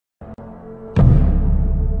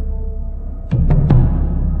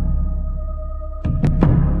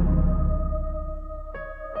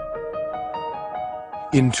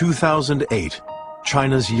In 2008,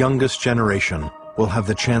 China's youngest generation will have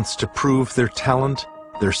the chance to prove their talent,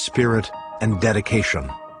 their spirit, and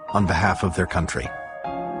dedication on behalf of their country.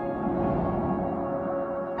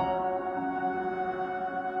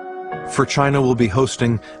 For China will be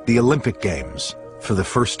hosting the Olympic Games for the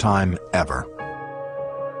first time ever.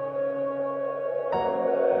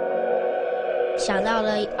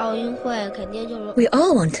 We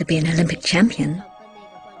all want to be an Olympic champion.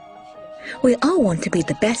 We all want to be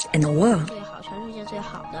the best in the world.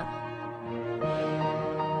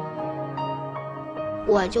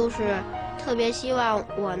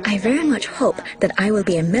 I very much hope that I will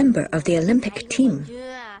be a member of the Olympic team.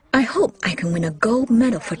 I hope I can win a gold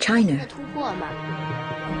medal for China.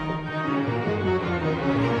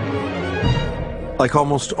 Like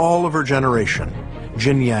almost all of her generation,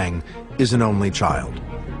 Jin Yang is an only child.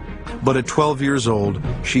 But at 12 years old,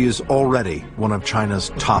 she is already one of China's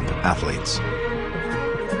top athletes.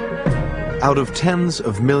 Out of tens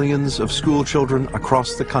of millions of school children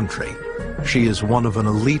across the country, she is one of an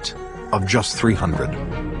elite of just 300,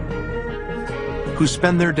 who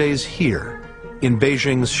spend their days here in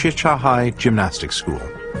Beijing's Shichahai Gymnastics School.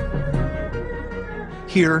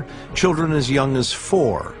 Here, children as young as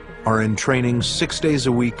 4 are in training 6 days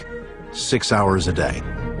a week, 6 hours a day.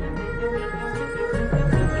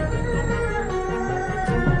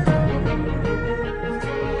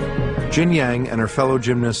 Jin Yang and her fellow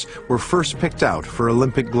gymnasts were first picked out for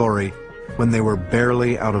Olympic glory when they were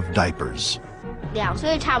barely out of diapers. I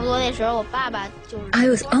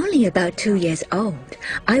was only about 2 years old.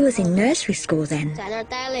 I was in nursery school then. A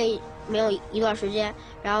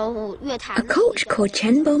coach called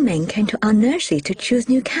Chen Boming came to our nursery to choose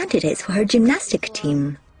new candidates for her gymnastic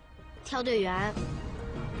team.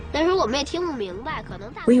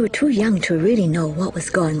 We were too young to really know what was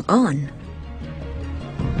going on.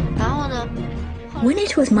 When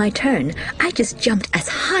it was my turn, I just jumped as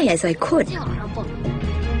high as I could.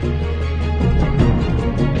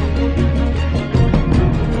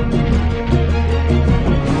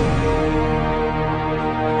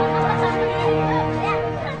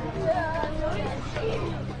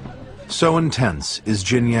 So intense is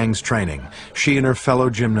Jin Yang's training, she and her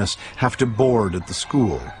fellow gymnasts have to board at the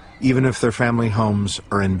school, even if their family homes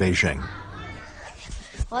are in Beijing.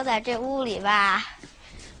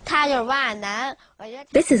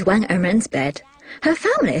 This is Wang Ermen's bed. Her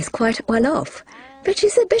family is quite well off, but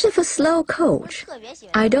she's a bit of a slow coach.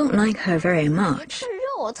 I don't like her very much.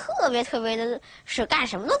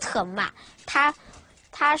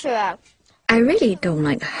 I really don't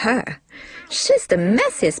like her. She's the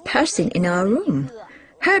messiest person in our room.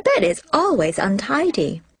 Her bed is always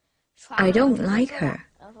untidy. I don't like her.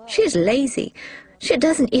 She's lazy. She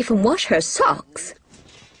doesn't even wash her socks.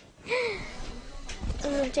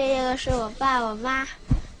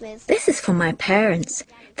 This is for my parents.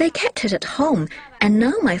 They kept it at home, and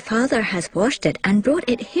now my father has washed it and brought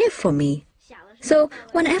it here for me. So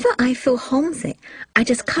whenever I feel homesick, I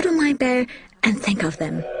just cuddle my bear and think of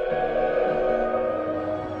them.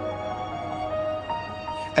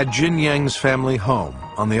 At Jin Yang's family home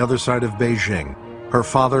on the other side of Beijing, her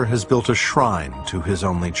father has built a shrine to his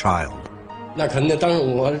only child.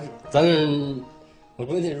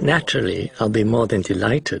 Naturally, I'll be more than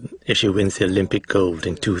delighted if she wins the Olympic gold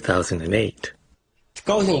in 2008.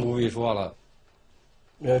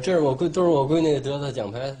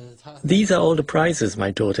 These are all the prizes my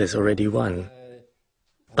daughter has already won.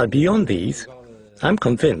 But beyond these, I'm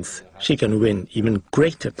convinced she can win even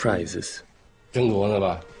greater prizes.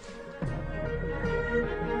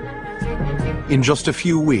 In just a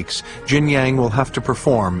few weeks, Jin Yang will have to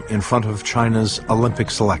perform in front of China's Olympic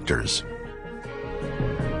selectors.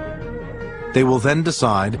 They will then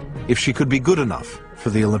decide if she could be good enough for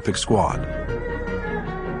the Olympic squad.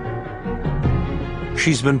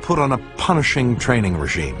 She's been put on a punishing training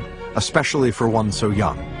regime, especially for one so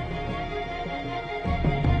young.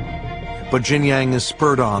 But Jin Yang is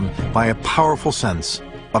spurred on by a powerful sense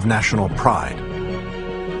of national pride.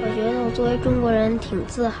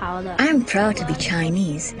 I'm proud to be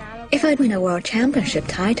Chinese. If I win a world championship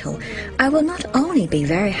title, I will not only be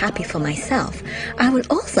very happy for myself, I will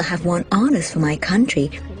also have won honors for my country,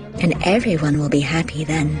 and everyone will be happy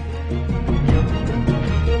then.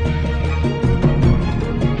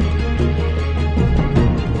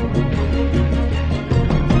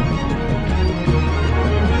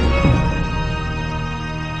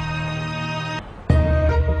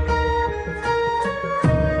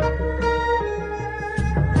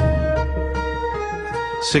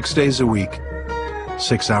 Six days a week,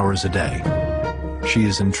 6 hours a day, she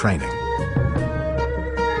is in training.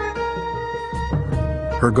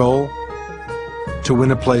 Her goal? to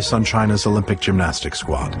win a place on China's Olympic gymnastics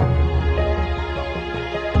squad.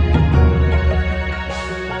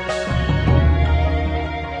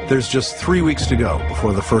 There's just 3 weeks to go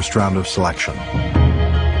before the first round of selection.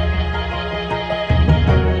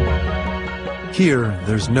 Here,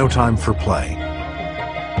 there's no time for play,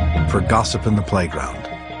 for gossip in the playground.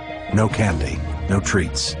 No candy, no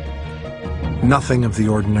treats. Nothing of the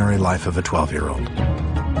ordinary life of a 12-year-old.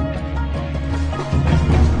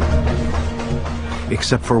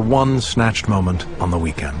 Except for one snatched moment on the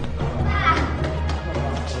weekend.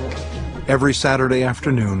 Every Saturday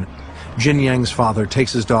afternoon, Jin Yang's father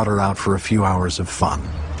takes his daughter out for a few hours of fun.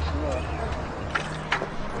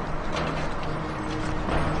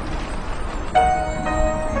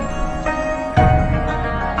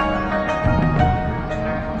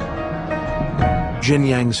 Jin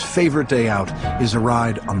Yang's favorite day out is a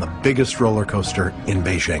ride on the biggest roller coaster in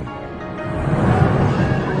Beijing.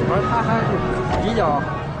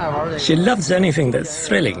 She loves anything that's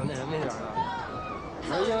thrilling.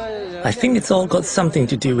 I think it's all got something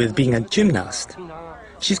to do with being a gymnast.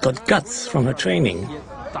 She's got guts from her training.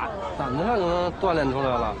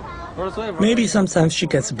 Maybe sometimes she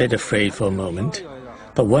gets a bit afraid for a moment,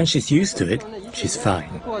 but once she's used to it, she's fine.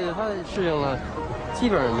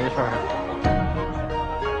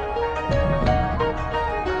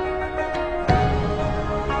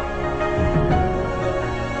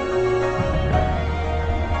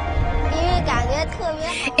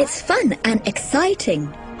 It's fun and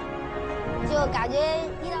exciting.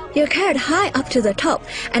 You're carried high up to the top,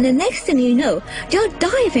 and the next thing you know, you're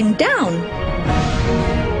diving down.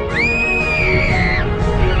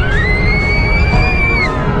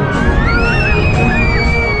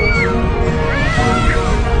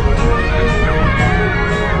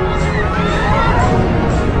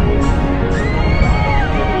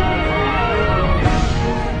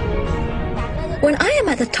 When I am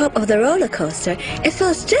at the top of the roller coaster, it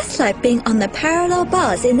feels just like being on the parallel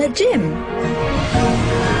bars in the gym.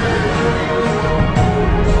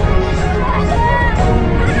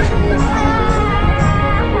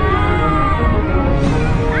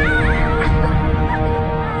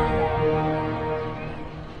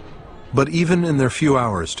 But even in their few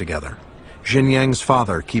hours together, Jin Yang's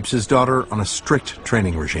father keeps his daughter on a strict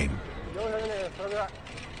training regime.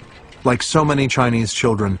 Like so many Chinese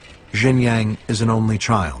children, Jin Yang is an only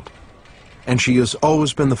child, and she has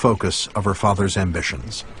always been the focus of her father's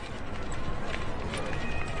ambitions.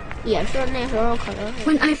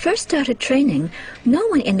 When I first started training, no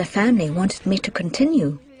one in the family wanted me to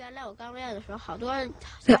continue.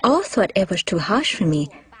 They all thought it was too harsh for me,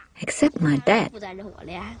 except my dad.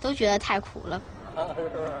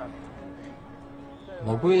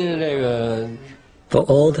 For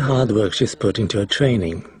all the hard work she's put into her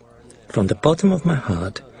training, from the bottom of my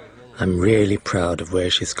heart, I'm really proud of where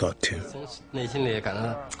she's got to.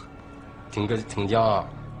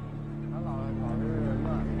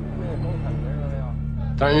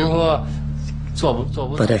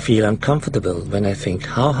 But I feel uncomfortable when I think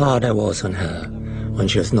how hard I was on her when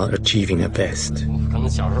she was not achieving her best.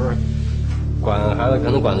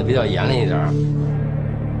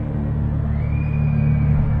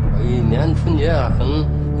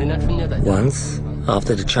 Once,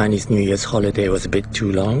 after the Chinese New Year's holiday was a bit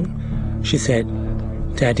too long, she said,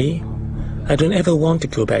 "Daddy, I don't ever want to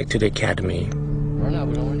go back to the academy."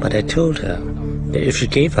 But I told her that if she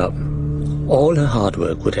gave up, all her hard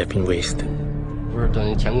work would have been wasted.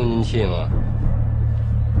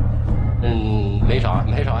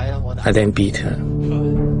 I then beat her.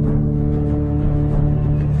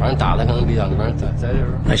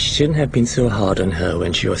 I shouldn't have been so hard on her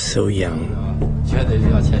when she was so young.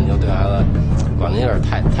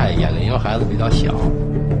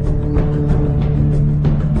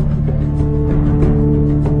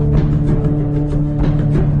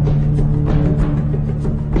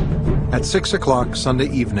 At 6 o'clock Sunday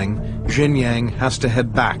evening, Jin Yang has to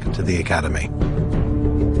head back to the academy.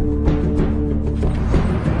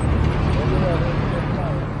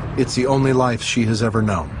 It's the only life she has ever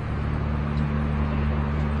known.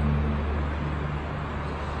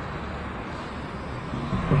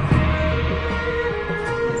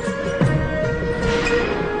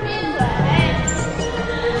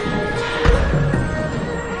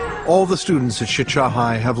 All the students at Shicha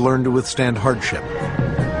High have learned to withstand hardship.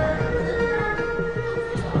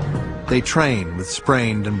 They train with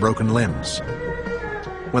sprained and broken limbs,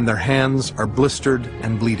 when their hands are blistered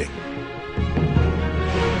and bleeding.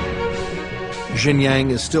 Jin Yang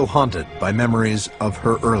is still haunted by memories of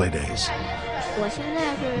her early days.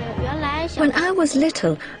 When I was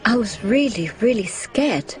little, I was really, really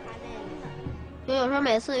scared.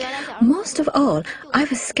 Most of all, I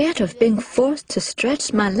was scared of being forced to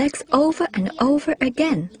stretch my legs over and over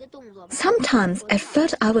again. Sometimes I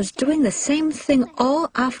felt I was doing the same thing all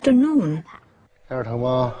afternoon.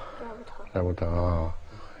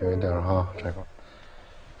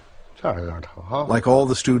 Like all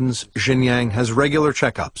the students, Jin Yang has regular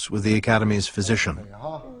checkups with the Academy's physician.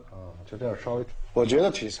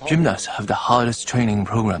 Gymnasts have the hardest training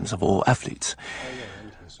programs of all athletes.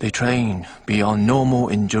 They train beyond normal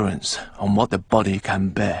endurance on what the body can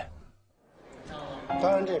bear.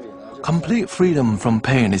 Complete freedom from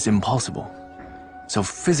pain is impossible. So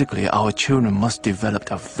physically, our children must develop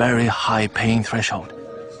a very high pain threshold.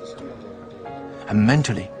 And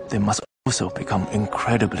mentally, they must also become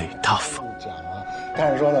incredibly tough.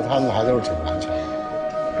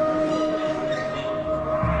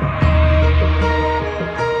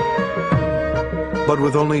 But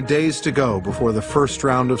with only days to go before the first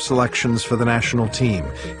round of selections for the national team,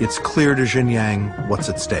 it's clear to Jin Yang what's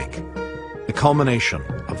at stake. The culmination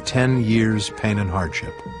of 10 years' pain and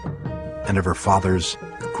hardship, and of her father's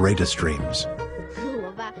greatest dreams.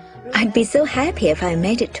 I'd be so happy if I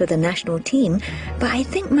made it to the national team, but I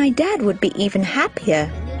think my dad would be even happier.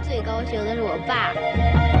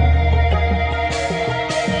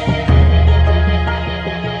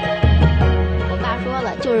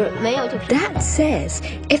 Dad says,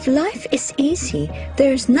 if life is easy,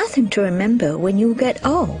 there's nothing to remember when you get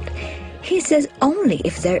old. He says only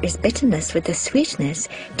if there is bitterness with the sweetness,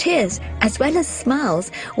 tears, as well as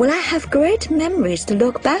smiles, will I have great memories to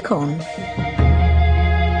look back on.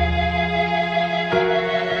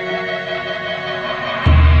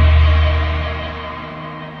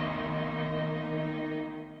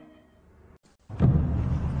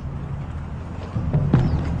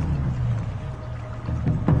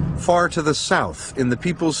 Far to the south, in the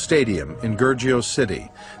People's Stadium in Gurgio City,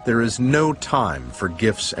 there is no time for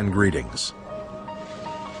gifts and greetings.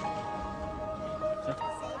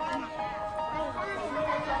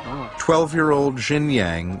 "12-year-old Jin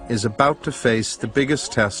Yang is about to face the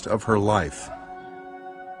biggest test of her life.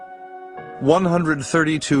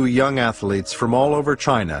 132 young athletes from all over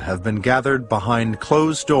China have been gathered behind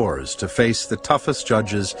closed doors to face the toughest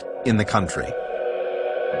judges in the country.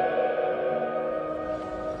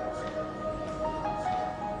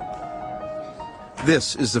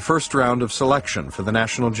 This is the first round of selection for the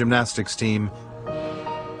national gymnastics team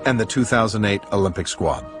and the 2008 Olympic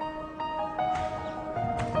squad.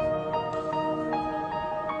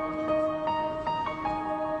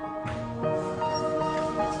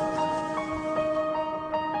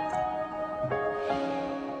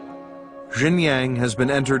 Jin Yang has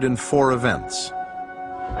been entered in 4 events: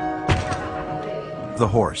 the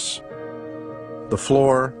horse, the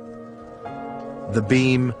floor, the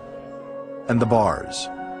beam, and the bars.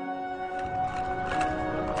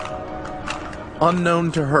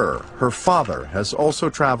 Unknown to her, her father has also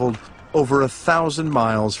traveled over 1,000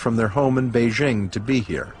 miles from their home in Beijing to be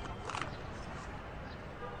here.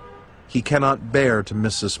 He cannot bear to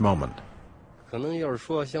miss this moment.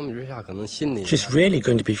 She's really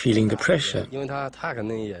going to be feeling the pressure,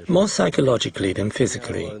 more psychologically than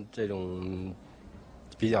physically.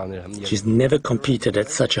 She's never competed at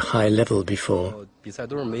such a high level before,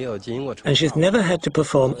 and she's never had to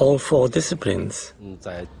perform all 4 disciplines.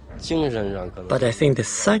 But I think the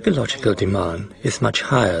psychological demand is much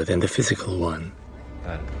higher than the physical one.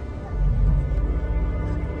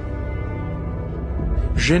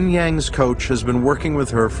 Jin Yang's coach has been working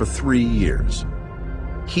with her for 3 years.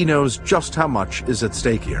 He knows just how much is at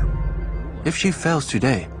stake here. If she fails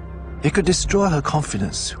today, it could destroy her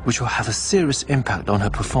confidence, which will have a serious impact on her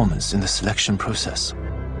performance in the selection process.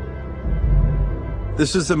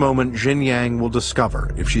 This is the moment Jin Yang will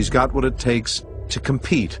discover if she's got what it takes to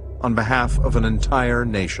compete on behalf of an entire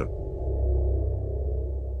nation.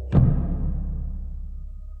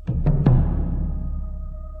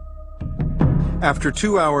 After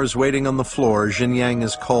 2 hours waiting on the floor, Jin Yang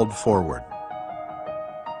is called forward.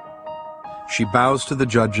 She bows to the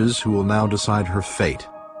judges who will now decide her fate.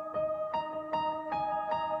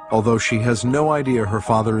 Although she has no idea her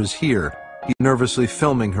father is here, he's nervously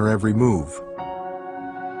filming her every move.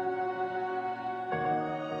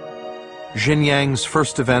 Jin Yang's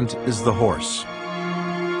first event is the horse.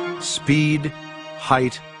 Speed,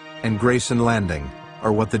 height, and grace in landing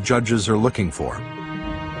are what the judges are looking for.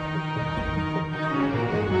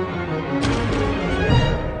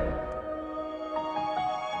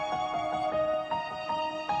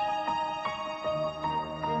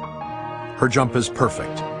 Her jump is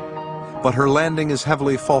perfect, but her landing is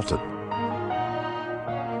heavily faulted.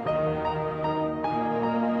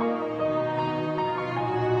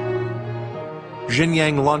 Jin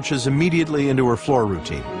Yang launches immediately into her floor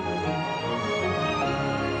routine.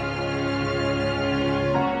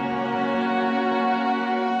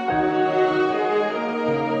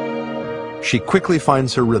 She quickly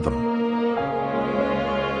finds her rhythm.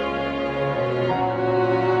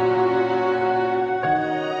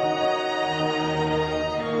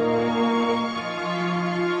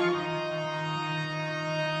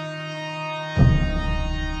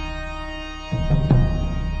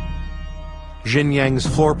 Jin Yang's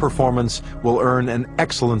floor performance will earn an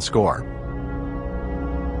excellent score.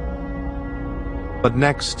 But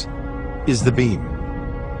next is the beam.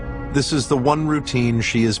 This is the one routine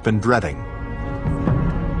she has been dreading.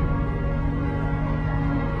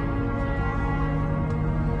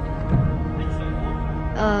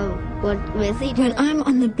 When I'm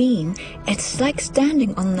on the beam, it's like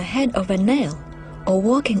standing on the head of a nail or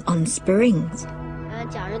walking on springs.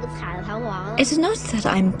 It's not that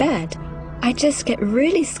I'm bad. I just get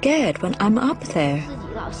really scared when I'm up there.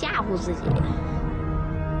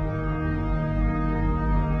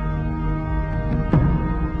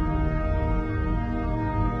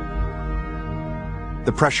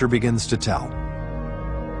 The pressure begins to tell.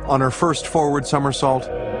 On her first forward somersault,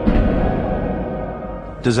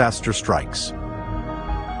 disaster strikes.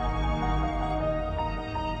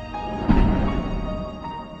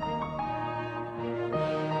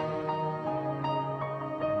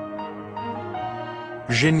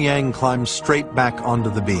 Jin Yang climbs straight back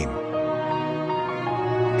onto the beam.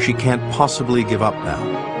 She can't possibly give up now.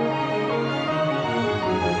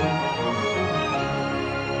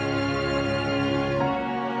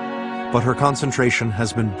 But her concentration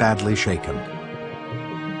has been badly shaken.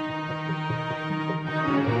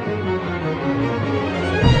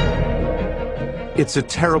 It's a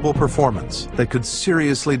terrible performance that could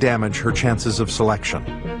seriously damage her chances of selection.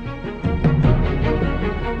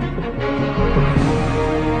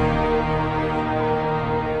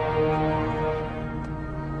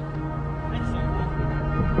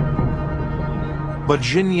 But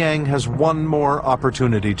Jin Yang has one more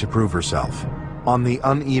opportunity to prove herself, on the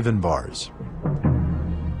uneven bars.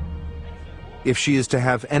 If she is to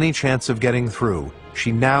have any chance of getting through,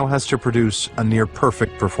 she now has to produce a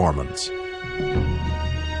near-perfect performance.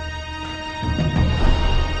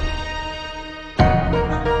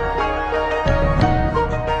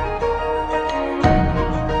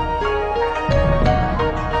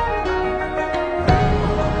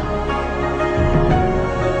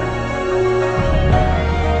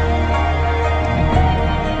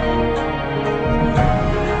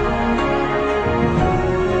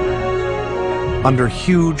 Under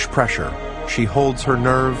huge pressure, she holds her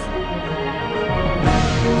nerve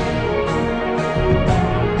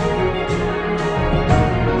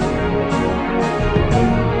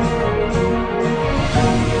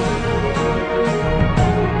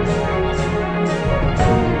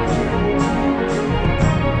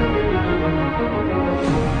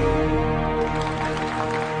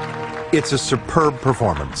It's a superb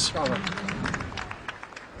performance.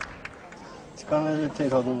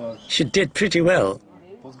 She did pretty well.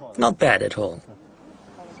 Not bad at all.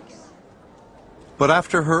 But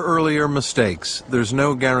after her earlier mistakes, there's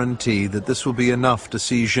no guarantee that this will be enough to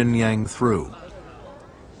see Jin Yang through.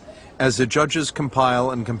 As the judges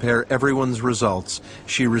compile and compare everyone's results,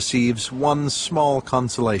 she receives one small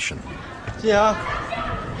consolation. Yeah.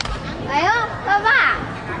 哎呦，老爸，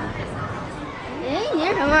你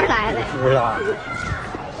是什么时候来的？不知道，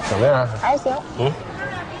怎么样？还行。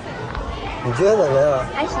你觉得怎么样？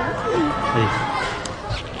还行。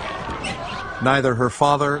Neither her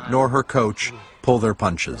father nor her coach pull their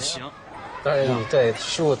punches. 但是你这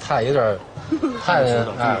失误太有点太那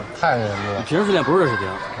个。平时练不是这水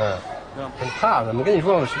平。很怕的，我跟你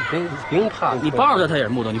说，不用怕。你抱着他也是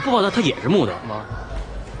木头，你不抱他也是木头。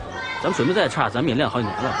咱们水平再差，咱们也练好几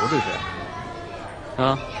年了，不是这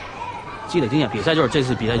样。积累经验，比赛就是这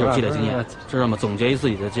次比赛就是积累经验，知道吗？总结自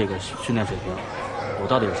己的这个训练水平，我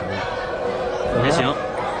到底是什么样？还行，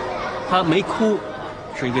他没哭，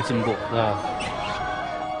是一个进步。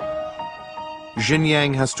Jin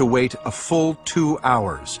Yang has to wait a full 2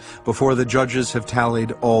 hours before the judges have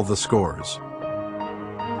tallied all the scores.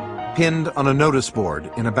 Pinned on a notice board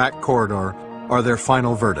in a back corridor are their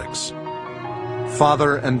final verdicts.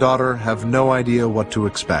 Father and daughter have no idea what to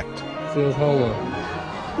expect. 自由操吗？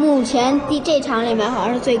目前这场里面好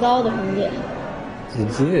像是最高的成绩。你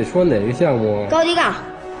得说哪个项目？高低杠，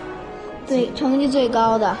对，成绩最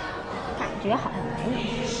高的，感觉好像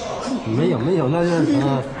没有，那就是成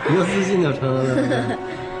了，有自信就成了。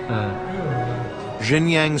Jin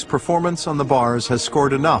Yang's performance on the bars has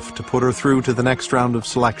scored enough to put her through to the next round of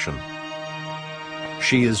selection.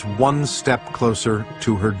 she is one step closer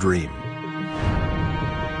to her dream.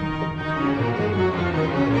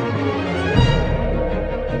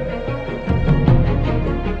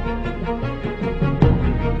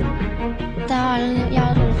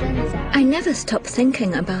 I never stopped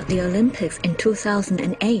thinking about the Olympics in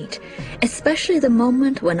 2008, especially the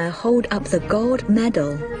moment when I hold up the gold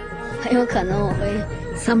medal.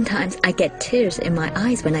 Sometimes I get tears in my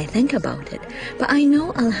eyes when I think about it, but I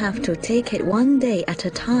know I'll have to take it one day at a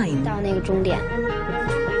time.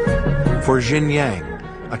 For Jin Yang,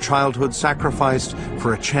 a childhood sacrificed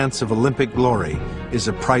for a chance of Olympic glory is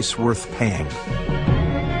a price worth paying.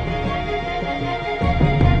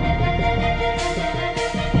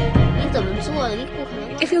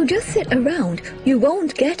 If you just sit around, you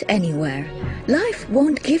won't get anywhere. Life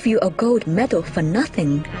won't give you a gold medal for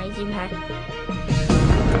nothing.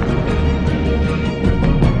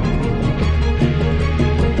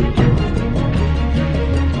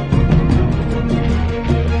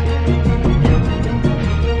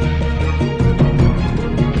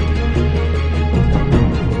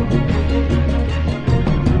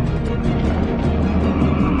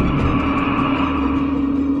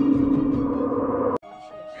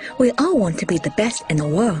 We all want to be the best in the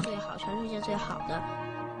world.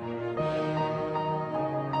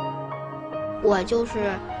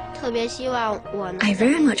 I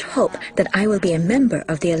very much hope that I will be a member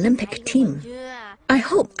of the Olympic team. I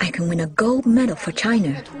hope I can win a gold medal for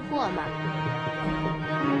China.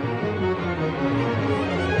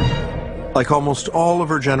 Like almost all of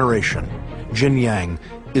her generation, Jin Yang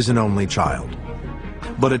is an only child.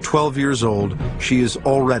 But at 12 years old, she is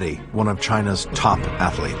already one of China's top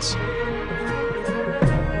athletes.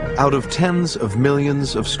 Out of tens of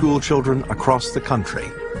millions of school children across the country,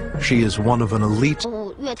 she is one of an elite.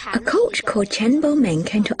 A coach called Chen Boming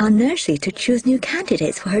came to our nursery to choose new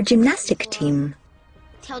candidates for her gymnastic team.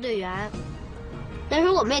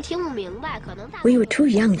 We were too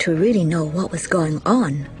young to really know what was going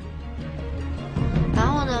on.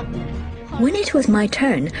 When it was my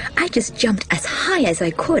turn, I just jumped as high as I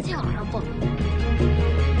could.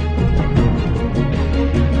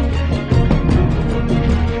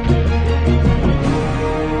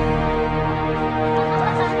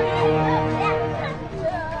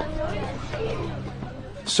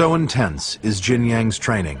 So intense is Jin Yang's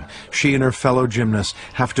training, she and her fellow gymnasts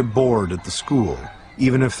have to board at the school,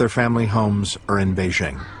 even if their family homes are in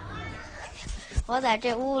Beijing.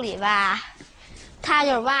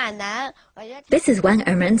 This is Wang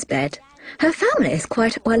Ermen's bed. Her family is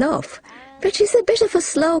quite well off, but she's a bit of a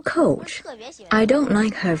slow coach. I don't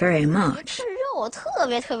like her very much.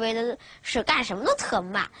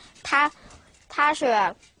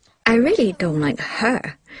 I really don't like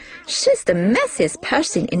her. She's the messiest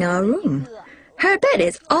person in our room. Her bed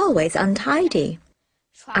is always untidy.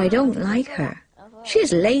 I don't like her.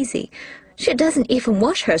 She's lazy. She doesn't even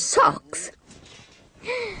wash her socks.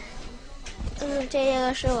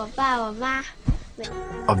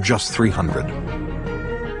 Of just 300,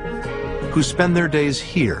 who spend their days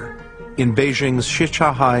here in Beijing's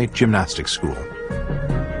Shichahai Gymnastics School.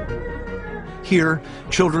 Here,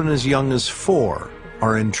 children as young as 4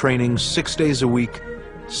 are in training 6 days a week,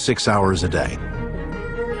 6 hours a day.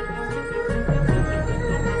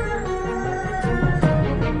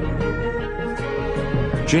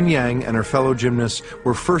 Jin Yang and her fellow gymnasts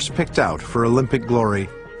were first picked out for Olympic glory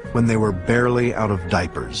when they were barely out of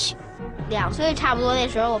diapers. I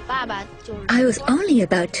was only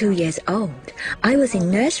about 2 years old. I was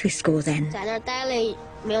in nursery school then.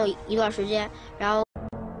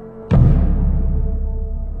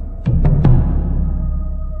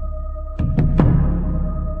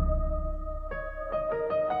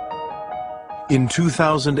 In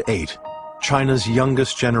 2008, China's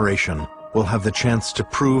youngest generation will have the chance to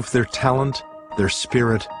prove their talent, their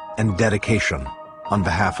spirit, and dedication on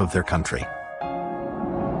behalf of their country.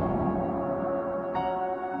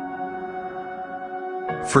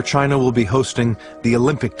 For China will be hosting the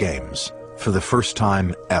Olympic Games for the first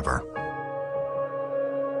time ever.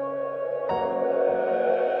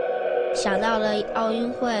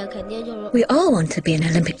 We all want to be an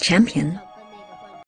Olympic champion.